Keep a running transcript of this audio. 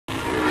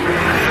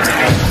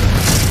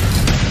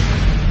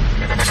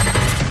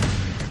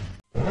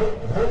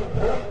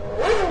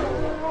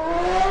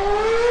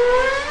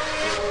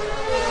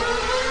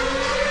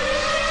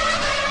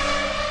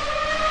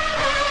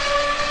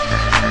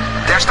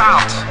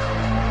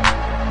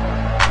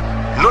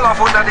0 auf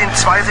 100 in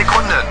 2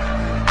 Sekunden.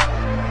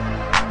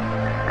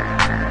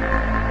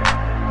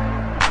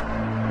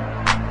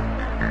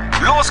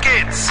 Los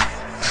geht's!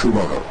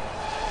 Schumacher.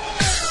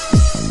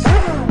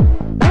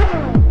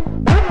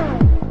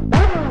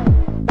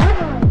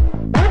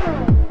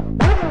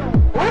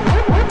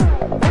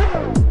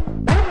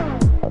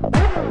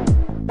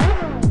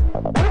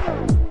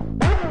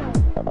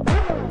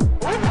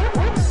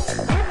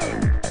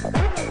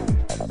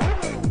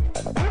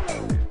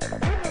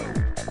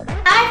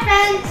 Hi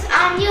friends,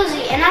 I'm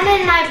Yuzi and I'm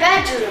in my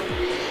bedroom.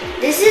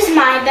 This is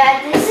my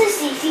bed, this is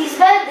Cece's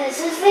bed, this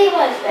is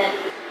Levi's bed.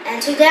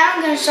 And today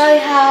I'm going to show you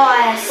how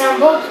I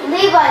assembled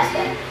Levi's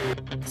bed.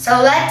 So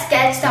let's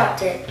get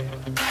started.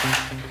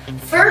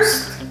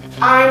 First,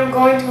 I'm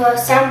going to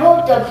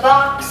assemble the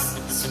box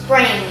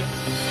spring.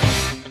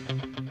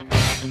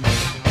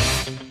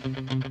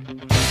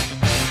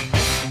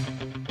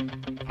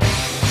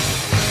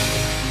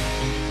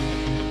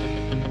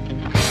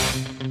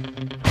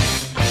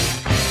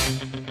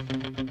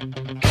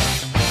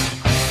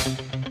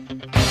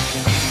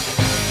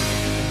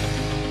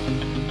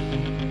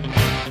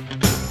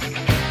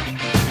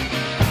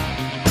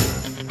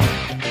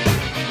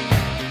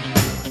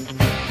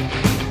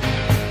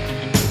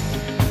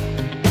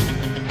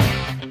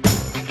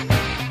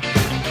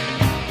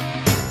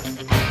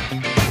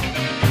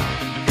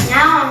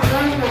 Now I'm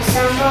going to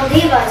assemble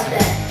Levi's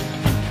bed.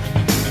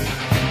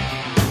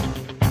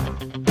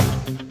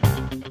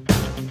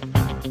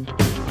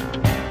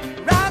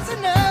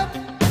 Rising up,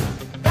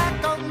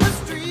 back on the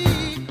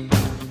street.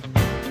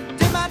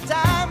 Did my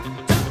time,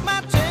 took my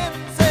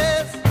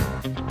chances.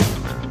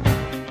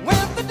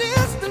 Went the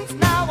distance,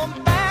 now I'm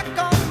back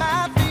on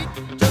my feet.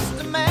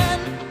 Just a man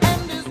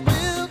and his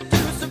will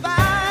to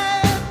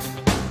survive.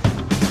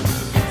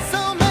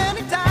 So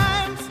many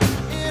times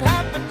it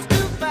happens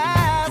too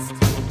fast.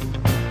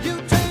 You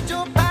trade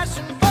your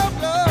passion for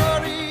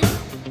glory.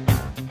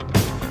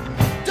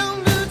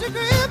 Don't lose your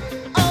grip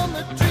on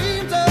the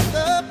dreams of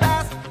the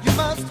past. You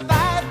must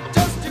fight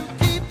just to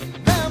keep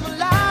them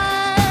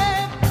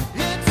alive.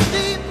 It's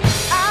the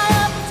eye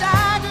of the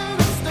tiger,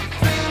 it's the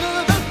thrill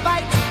of the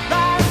fight.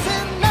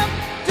 Rising up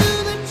to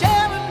the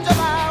challenge of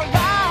our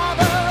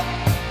rival.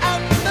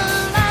 And the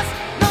last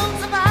known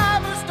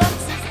survivor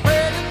stalks his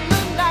spread in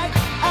the night.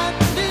 And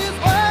is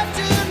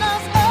watching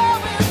us all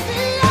with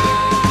the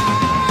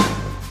eye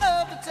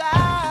of the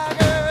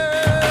tiger.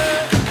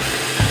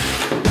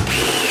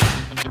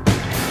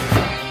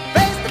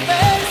 Face to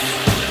face,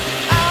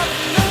 out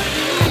in the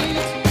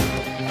heat,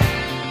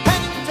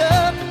 hanging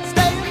tough,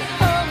 staying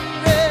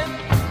hungry.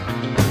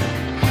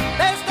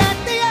 They stack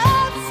the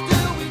odds,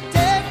 still we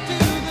take to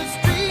the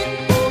street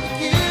for the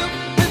kill,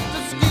 with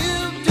the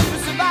skill to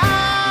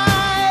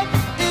survive.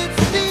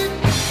 It's the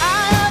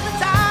eye of the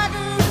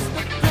tiger, it's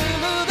the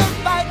thrill of the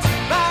fight,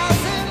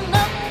 rising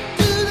up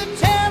to the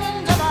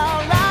challenge of our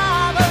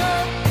rival.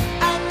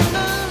 And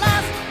the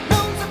last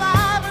known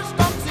survivor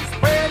stalks his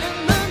spread in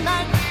the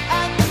night,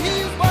 and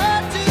he's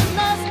watching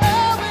us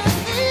all with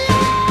the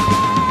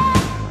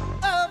eye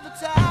of the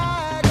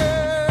tiger.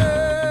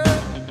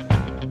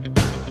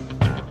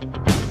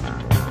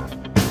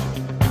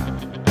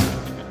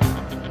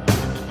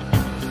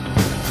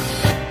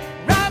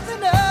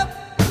 Rising up,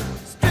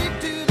 straight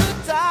to the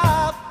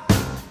top.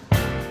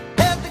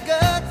 Had the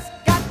guts,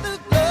 got the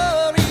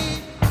glory.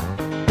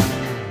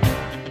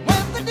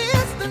 Went the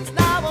distance,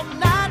 now I'm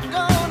not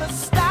gonna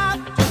stop.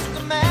 Just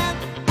a man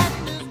and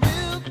his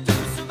will to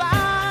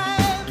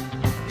survive.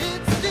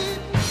 It's the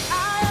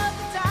eye of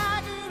the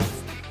tiger, it's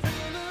the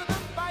thrill of the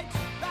fight.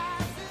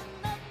 Rising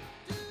up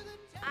to the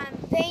I'm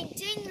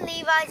painting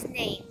Levi's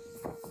name.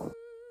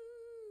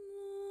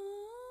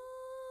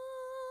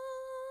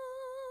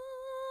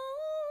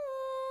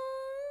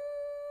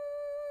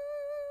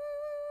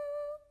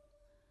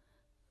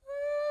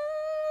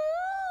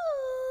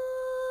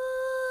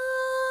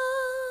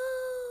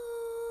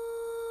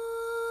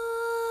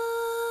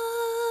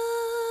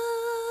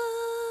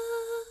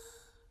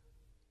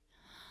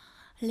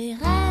 Les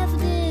rêves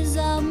des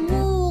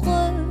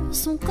amoureux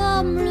sont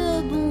comme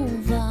le bon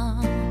vin.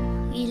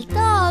 Ils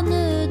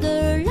donnent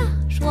de la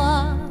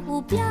joie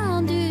ou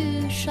bien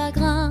du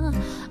chagrin.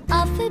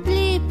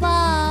 Affaibli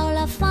par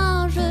la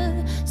faim, je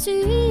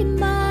suis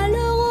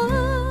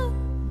malheureux.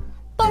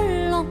 Pas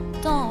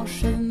longtemps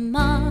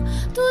chemin,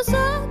 tout ce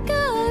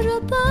que je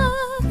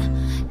peux,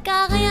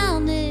 car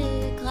rien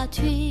n'est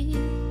gratuit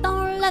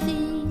dans la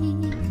vie.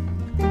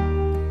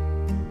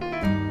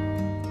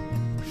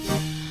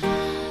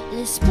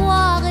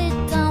 L'espoir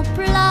est un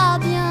plat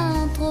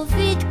bien trop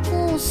vite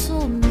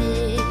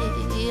consommé.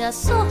 À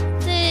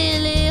sauter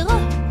les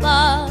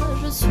repas,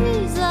 je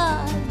suis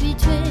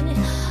habitué.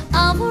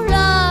 Un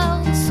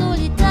voleur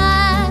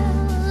solitaire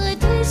et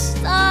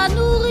triste à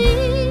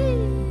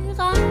nourrir.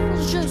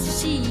 Je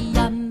suis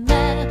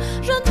amer,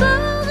 je ne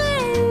peux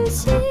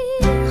réussir,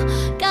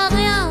 car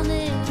rien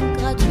n'est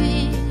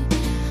gratuit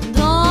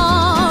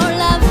dans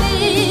la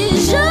vie.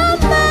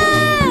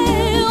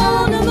 Jamais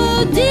on ne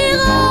me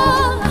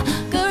dira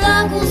que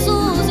la course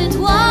aux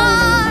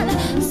étoiles,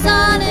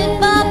 ça n'est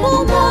pas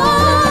pour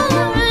moi.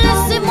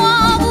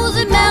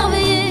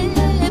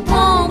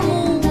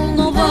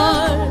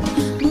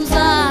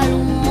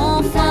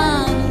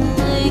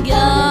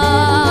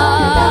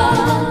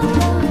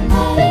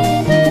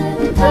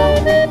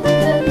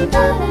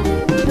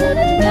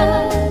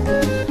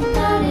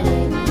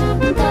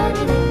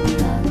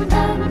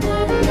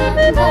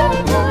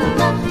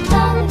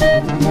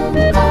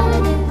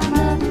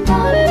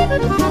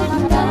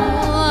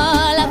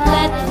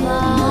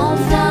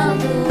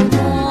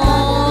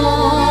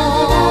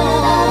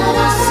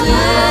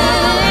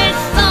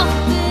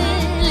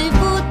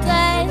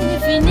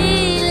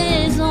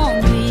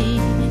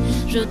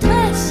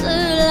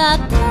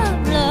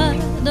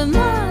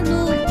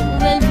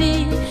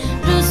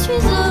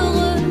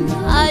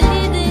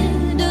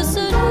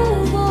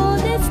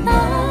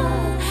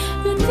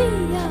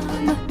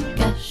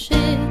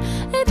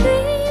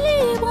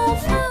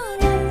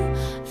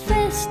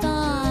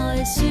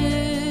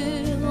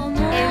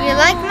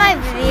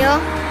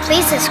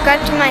 Please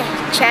subscribe to my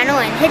channel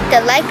and hit the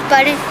like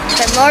button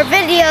for more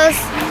videos.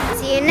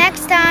 See you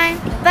next time.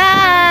 Bye.